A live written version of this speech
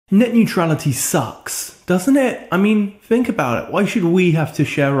Net neutrality sucks, doesn't it? I mean, think about it. Why should we have to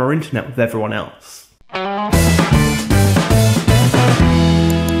share our internet with everyone else? The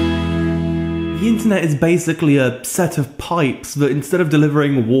internet is basically a set of pipes that instead of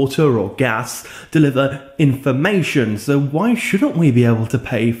delivering water or gas, deliver information. So why shouldn't we be able to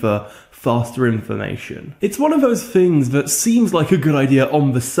pay for faster information? It's one of those things that seems like a good idea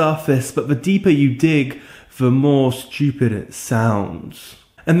on the surface, but the deeper you dig, the more stupid it sounds.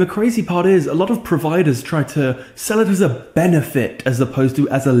 And the crazy part is, a lot of providers try to sell it as a benefit as opposed to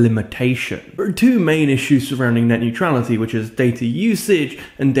as a limitation. There are two main issues surrounding net neutrality, which is data usage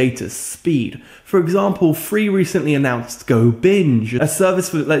and data speed. For example, Free recently announced Go Binge, a service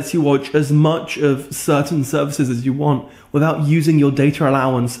that lets you watch as much of certain services as you want without using your data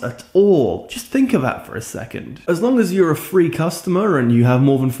allowance at all. Just think of that for a second. As long as you're a free customer and you have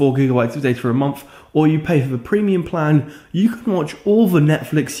more than 4 gigabytes of data a month, or you pay for the premium plan, you can watch all the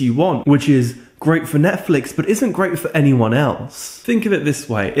Netflix you want, which is great for Netflix, but isn't great for anyone else. Think of it this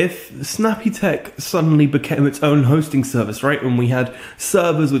way, if Snappy-Tech suddenly became its own hosting service, right, and we had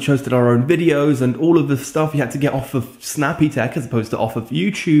servers which hosted our own videos and all of the stuff you had to get off of Snappy-Tech as opposed to off of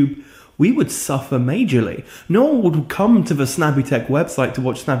YouTube, we would suffer majorly. No one would come to the Snappy-Tech website to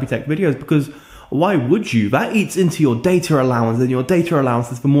watch Snappy-Tech videos because why would you? That eats into your data allowance, and your data allowance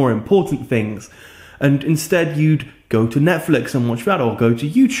is for more important things. And instead you'd go to Netflix and watch that, or go to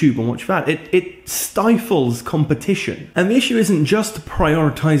YouTube and watch that. It stifles competition. And the issue isn't just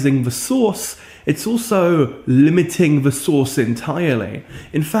prioritizing the source, it's also limiting the source entirely.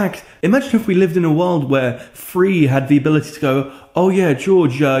 In fact, imagine if we lived in a world where Free had the ability to go, oh yeah,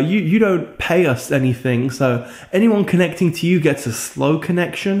 George, you don't pay us anything, so anyone connecting to you gets a slow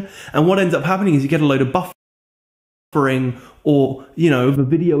connection, and what ends up happening is you get a load of buffering, or, the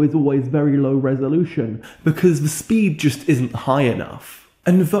video is always very low resolution because the speed just isn't high enough.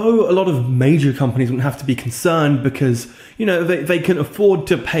 And though a lot of major companies wouldn't have to be concerned because, they can afford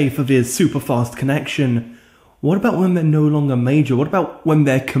to pay for this super fast connection, what about when they're no longer major? What about when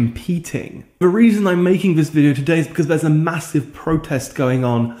they're competing? The reason I'm making this video today is because there's a massive protest going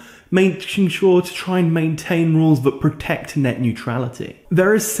on, making sure to try and maintain rules that protect net neutrality.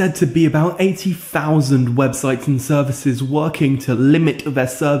 There is said to be about 80,000 websites and services working to limit their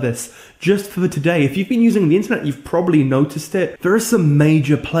service just for today. If you've been using the internet, you've probably noticed it. There are some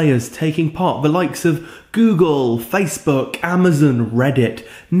major players taking part, the likes of Google, Facebook, Amazon, Reddit,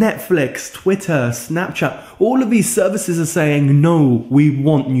 Netflix, Twitter, Snapchat. All of these services are saying, no, we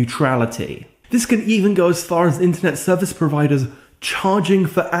want neutrality. This can even go as far as internet service providers charging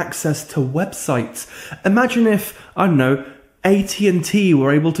for access to websites. Imagine if, I don't know, AT&T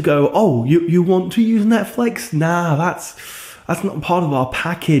were able to go, oh, you want to use Netflix? Nah, that's not part of our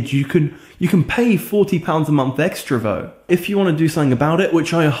package. You can pay £40 a month extra though. If you want to do something about it,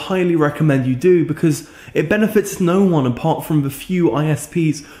 which I highly recommend you do because it benefits no one apart from the few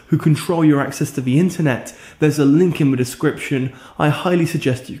ISPs who control your access to the internet. There's a link in the description. I highly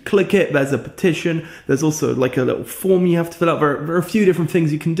suggest you click it. There's a petition. There's also like a little form you have to fill out. There are a few different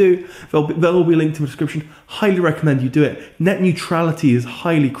things you can do. There'll be a link to the description. Highly recommend you do it. Net neutrality is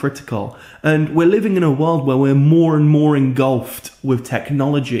highly critical. And we're living in a world where we're more and more engulfed with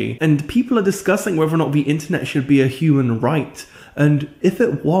technology. And people are discussing whether or not the internet should be a human right. And if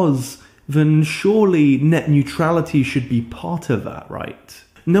it was, then surely net neutrality should be part of that right.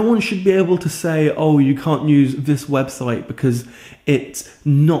 No one should be able to say, oh, you can't use this website because it's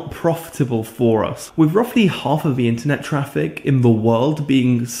not profitable for us. With roughly half of the internet traffic in the world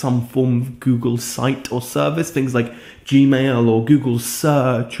being some form of Google site or service, things like Gmail or Google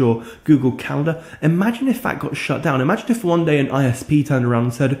Search or Google Calendar, imagine if that got shut down. Imagine if one day an ISP turned around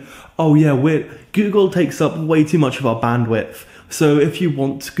and said, oh yeah, Google takes up way too much of our bandwidth. So if you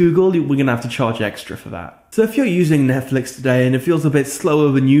want Google, we're going to have to charge extra for that. So if you're using Netflix today and it feels a bit slower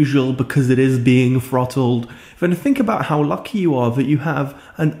than usual because it is being throttled, then think about how lucky you are that you have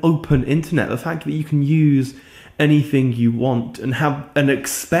an open internet. The fact that you can use anything you want and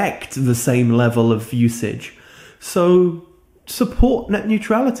expect the same level of usage. So support net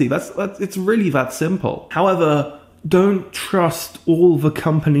neutrality. It's really that simple. However, don't trust all the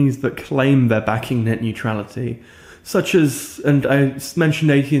companies that claim they're backing net neutrality. Such as, and I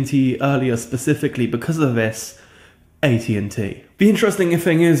mentioned AT&T earlier specifically because of this, AT&T. The interesting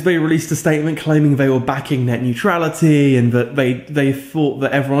thing is they released a statement claiming they were backing net neutrality and that they thought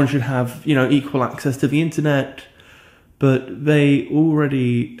that everyone should have, equal access to the internet, but they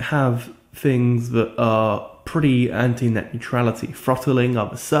already have things that are pretty anti-net neutrality, throttling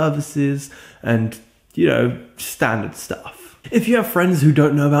other services and, standard stuff. If you have friends who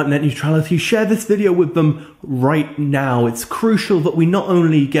don't know about net neutrality, share this video with them right now. It's crucial that we not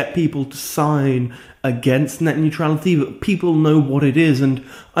only get people to sign against net neutrality, but people know what it is. And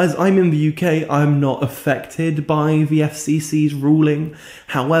as I'm in the UK, I'm not affected by the FCC's ruling.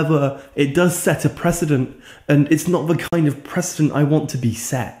 However, it does set a precedent, and it's not the kind of precedent I want to be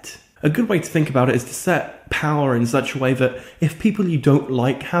set. A good way to think about it is to set power in such a way that if people you don't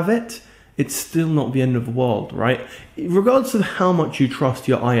like have it, it's still not the end of the world, right? Regardless of how much you trust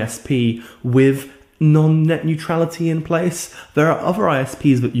your ISP with non-net neutrality in place, there are other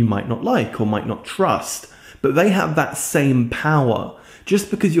ISPs that you might not like or might not trust, but they have that same power.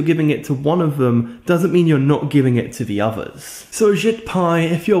 Just because you're giving it to one of them doesn't mean you're not giving it to the others. So Jit Pi,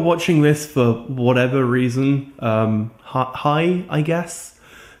 if you're watching this for whatever reason, hi, I guess.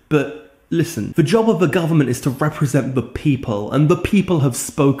 But listen, the job of the government is to represent the people, and the people have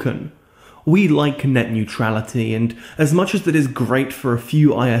spoken. We like net neutrality, and as much as that is great for a few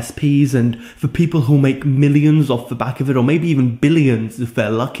ISPs and for people who make millions off the back of it, or maybe even billions if they're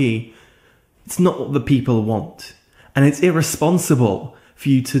lucky, it's not what the people want. And it's irresponsible for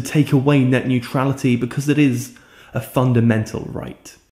you to take away net neutrality because it is a fundamental right.